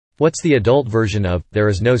What's the adult version of, there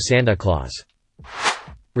is no Santa Claus?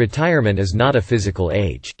 Retirement is not a physical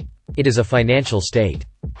age. It is a financial state.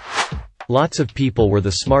 Lots of people were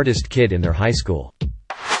the smartest kid in their high school.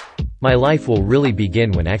 My life will really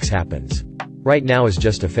begin when X happens. Right now is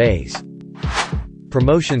just a phase.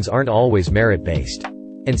 Promotions aren't always merit-based.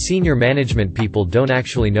 And senior management people don't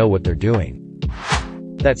actually know what they're doing.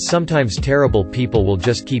 That sometimes terrible people will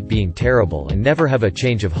just keep being terrible and never have a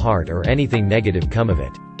change of heart or anything negative come of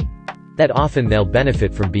it. That often they'll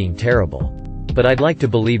benefit from being terrible. But I'd like to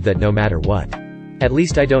believe that no matter what, at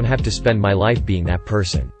least I don't have to spend my life being that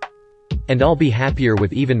person. And I'll be happier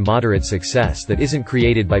with even moderate success that isn't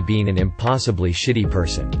created by being an impossibly shitty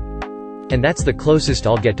person. And that's the closest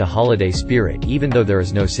I'll get to holiday spirit, even though there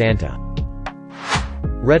is no Santa.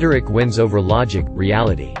 Rhetoric wins over logic,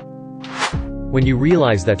 reality. When you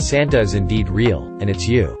realize that Santa is indeed real, and it's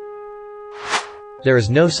you. There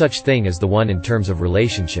is no such thing as the one in terms of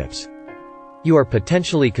relationships. You are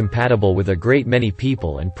potentially compatible with a great many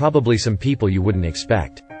people and probably some people you wouldn't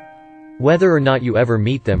expect. Whether or not you ever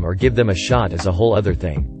meet them or give them a shot is a whole other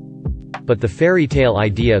thing. But the fairy tale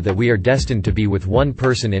idea that we are destined to be with one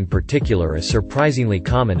person in particular is surprisingly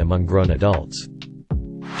common among grown adults.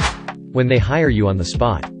 When they hire you on the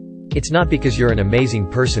spot, it's not because you're an amazing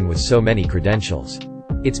person with so many credentials.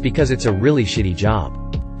 It's because it's a really shitty job.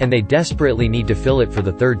 And they desperately need to fill it for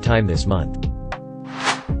the third time this month.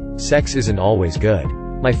 Sex isn't always good.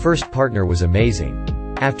 My first partner was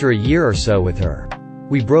amazing. After a year or so with her,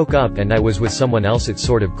 we broke up and I was with someone else. It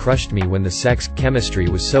sort of crushed me when the sex chemistry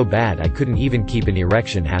was so bad I couldn't even keep an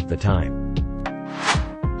erection half the time.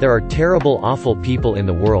 There are terrible, awful people in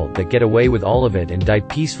the world that get away with all of it and die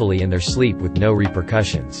peacefully in their sleep with no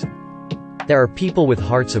repercussions. There are people with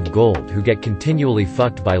hearts of gold who get continually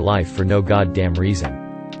fucked by life for no goddamn reason.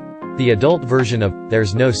 The adult version of,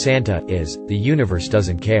 there's no Santa, is, the universe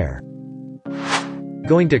doesn't care.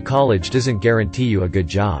 Going to college doesn't guarantee you a good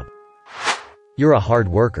job. You're a hard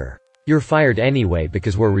worker. You're fired anyway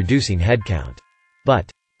because we're reducing headcount. But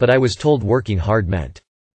I was told working hard meant,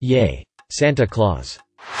 yay, Santa Claus.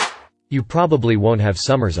 You probably won't have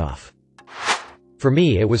summers off. For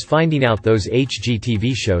me it was finding out those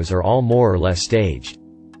HGTV shows are all more or less staged.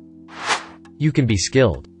 You can be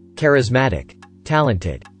skilled, charismatic,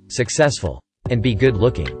 talented, successful, and be good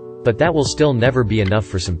looking. But that will still never be enough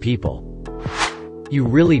for some people. You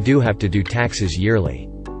really do have to do taxes yearly.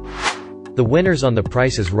 The winners on The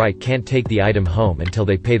Price is Right can't take the item home until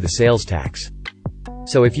they pay the sales tax.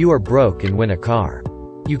 So if you are broke and win a car,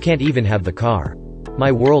 you can't even have the car.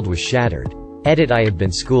 My world was shattered. Edit, I have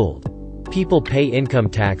been schooled. People pay income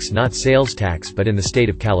tax, not sales tax, but in the state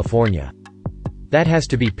of California, that has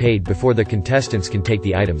to be paid before the contestants can take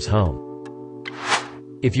the items home.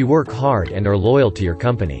 If you work hard and are loyal to your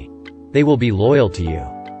company, they will be loyal to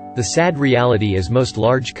you. The sad reality is most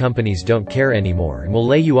large companies don't care anymore and will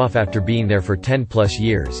lay you off after being there for 10+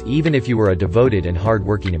 years, even if you were a devoted and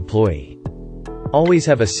hard-working employee. Always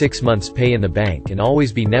have a 6 months pay in the bank and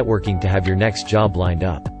always be networking to have your next job lined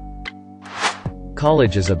up.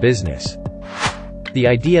 College is a business. The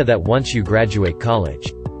idea that once you graduate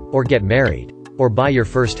college, or get married, or buy your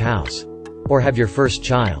first house, or have your first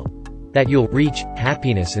child, that you'll reach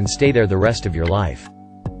happiness and stay there the rest of your life.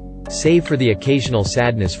 Save for the occasional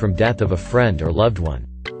sadness from death of a friend or loved one.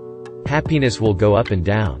 Happiness will go up and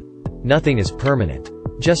down. Nothing is permanent.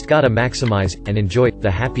 Just gotta maximize and enjoy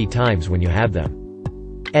the happy times when you have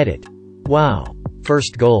them. Edit. Wow.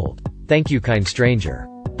 First gold. Thank you, kind stranger.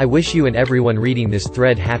 I wish you and everyone reading this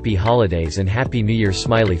thread happy holidays and happy New Year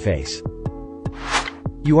smiley face.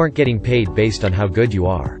 You aren't getting paid based on how good you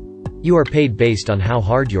are. You are paid based on how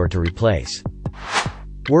hard you are to replace.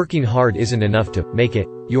 Working hard isn't enough to make it.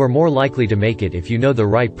 You are more likely to make it if you know the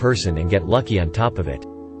right person and get lucky on top of it.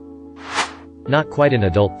 Not quite an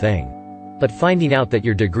adult thing. But finding out that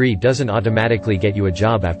your degree doesn't automatically get you a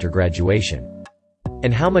job after graduation.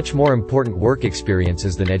 And how much more important work experience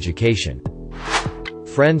is than education.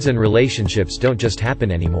 Friends and relationships don't just happen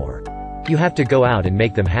anymore. You have to go out and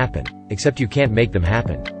make them happen, except you can't make them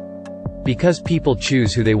happen. Because people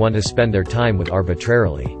choose who they want to spend their time with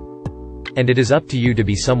arbitrarily. And it is up to you to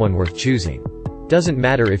be someone worth choosing. Doesn't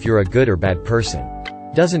matter if you're a good or bad person.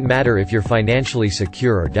 Doesn't matter if you're financially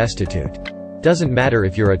secure or destitute. Doesn't matter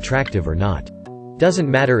if you're attractive or not. Doesn't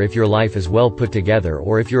matter if your life is well put together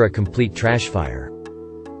or if you're a complete trash fire.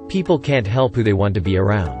 People can't help who they want to be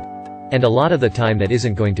around. And a lot of the time that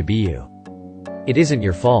isn't going to be you. It isn't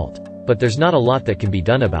your fault. But there's not a lot that can be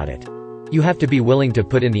done about it. You have to be willing to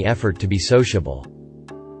put in the effort to be sociable.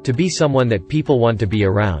 To be someone that people want to be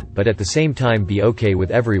around, but at the same time be okay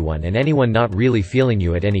with everyone and anyone not really feeling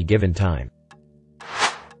you at any given time.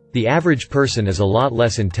 The average person is a lot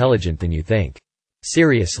less intelligent than you think.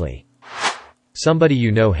 Seriously. Somebody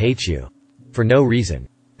you know hates you. For no reason.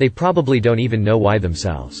 They probably don't even know why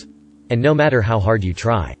themselves. And no matter how hard you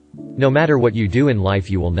try, no matter what you do in life,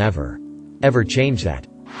 you will never, ever change that.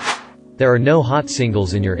 There are no hot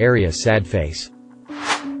singles in your area, sad face.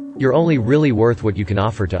 You're only really worth what you can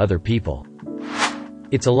offer to other people.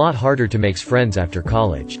 It's a lot harder to make friends after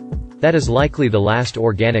college. That is likely the last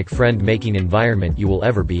organic friend-making environment you will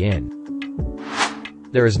ever be in.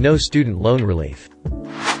 There is no student loan relief.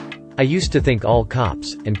 I used to think all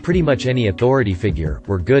cops, and pretty much any authority figure,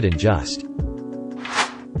 were good and just.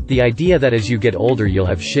 The idea that as you get older you'll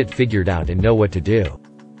have shit figured out and know what to do.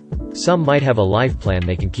 Some might have a life plan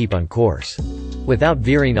they can keep on course, without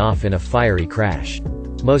veering off in a fiery crash.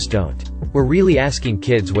 Most don't. We're really asking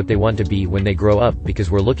kids what they want to be when they grow up because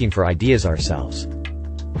we're looking for ideas ourselves.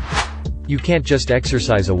 You can't just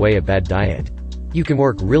exercise away a bad diet. You can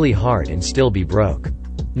work really hard and still be broke.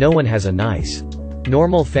 No one has a nice,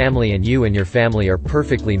 normal family, and you and your family are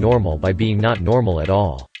perfectly normal by being not normal at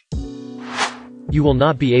all. You will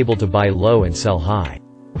not be able to buy low and sell high.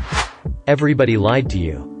 Everybody lied to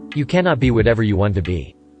you. You cannot be whatever you want to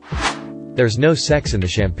be. There's no sex in the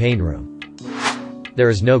champagne room. There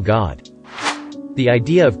is no God. The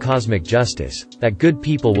idea of cosmic justice, that good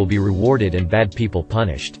people will be rewarded and bad people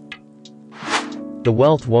punished. The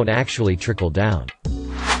wealth won't actually trickle down.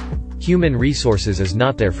 Human resources is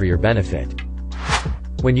not there for your benefit.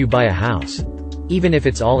 When you buy a house, even if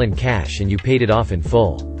it's all in cash and you paid it off in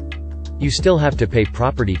full, you still have to pay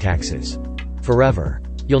property taxes. Forever.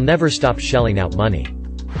 You'll never stop shelling out money.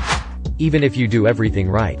 Even if you do everything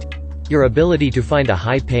right. Your ability to find a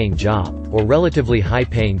high-paying job, or relatively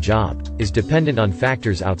high-paying job, is dependent on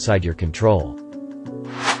factors outside your control.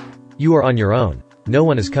 You are on your own. No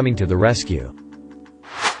one is coming to the rescue.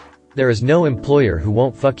 There is no employer who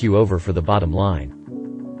won't fuck you over for the bottom line.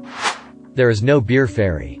 There is no beer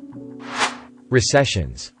fairy.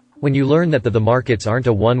 Recessions. When you learn that the markets aren't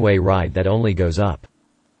a one-way ride that only goes up.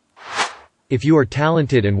 If you are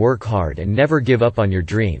talented and work hard and never give up on your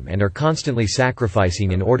dream and are constantly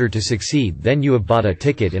sacrificing in order to succeed, then you have bought a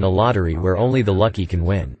ticket in a lottery where only the lucky can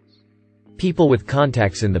win. People with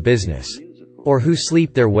contacts in the business, or who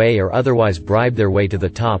sleep their way or otherwise bribe their way to the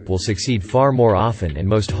top, will succeed far more often, and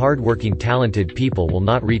most hard-working talented people will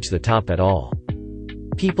not reach the top at all.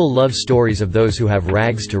 People love stories of those who have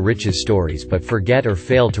rags to riches stories, but forget or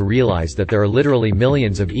fail to realize that there are literally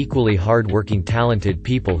millions of equally hard-working talented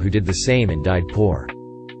people who did the same and died poor.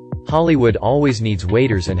 Hollywood always needs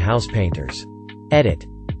waiters and house painters. Edit.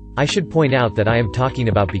 I should point out that I am talking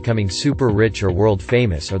about becoming super rich or world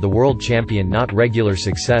famous or the world champion, not regular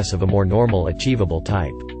success of a more normal, achievable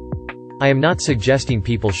type. I am not suggesting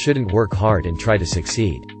people shouldn't work hard and try to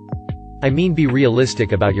succeed. I mean, be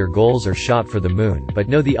realistic about your goals or shot for the moon, but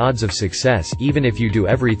know the odds of success, even if you do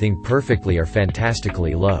everything perfectly, are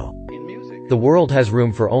fantastically low. The world has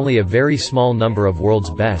room for only a very small number of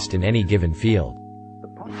world's best in any given field.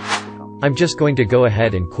 I'm just going to go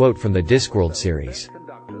ahead and quote from the Discworld series.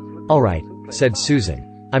 "Alright," said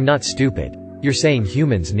Susan. "I'm not stupid. You're saying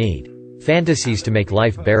humans need fantasies to make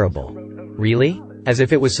life bearable. Really? As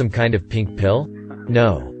if it was some kind of pink pill?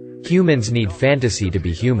 No. Humans need fantasy to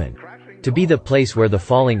be human. To be the place where the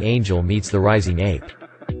falling angel meets the rising ape.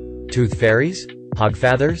 Tooth fairies?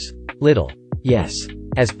 Hogfathers? Little. Yes.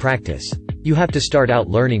 As practice. You have to start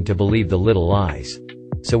out learning to believe the little lies.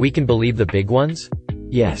 So we can believe the big ones?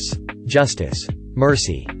 Yes. Justice.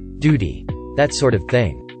 Mercy. Duty. That sort of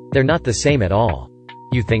thing. They're not the same at all.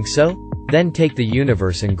 You think so? Then take the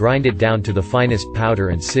universe and grind it down to the finest powder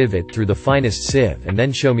and sieve it through the finest sieve, and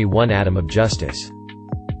then show me one atom of justice.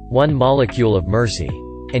 One molecule of mercy.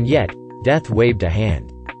 And yet, death waved a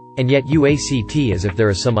hand. And yet you act as if there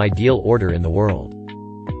is some ideal order in the world.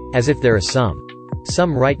 As if there is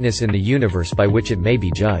some rightness in the universe by which it may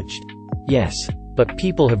be judged. Yes. But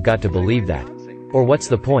people have got to believe that. Or what's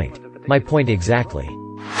the point? My point exactly.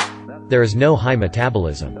 There is no high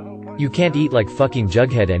metabolism. You can't eat like fucking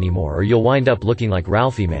Jughead anymore, or you'll wind up looking like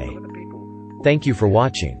Ralphie May. Thank you for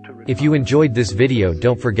watching. If you enjoyed this video,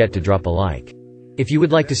 don't forget to drop a like. If you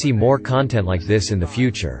would like to see more content like this in the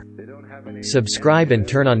future, subscribe and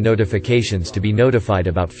turn on notifications to be notified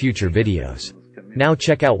about future videos. Now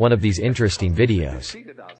check out one of these interesting videos.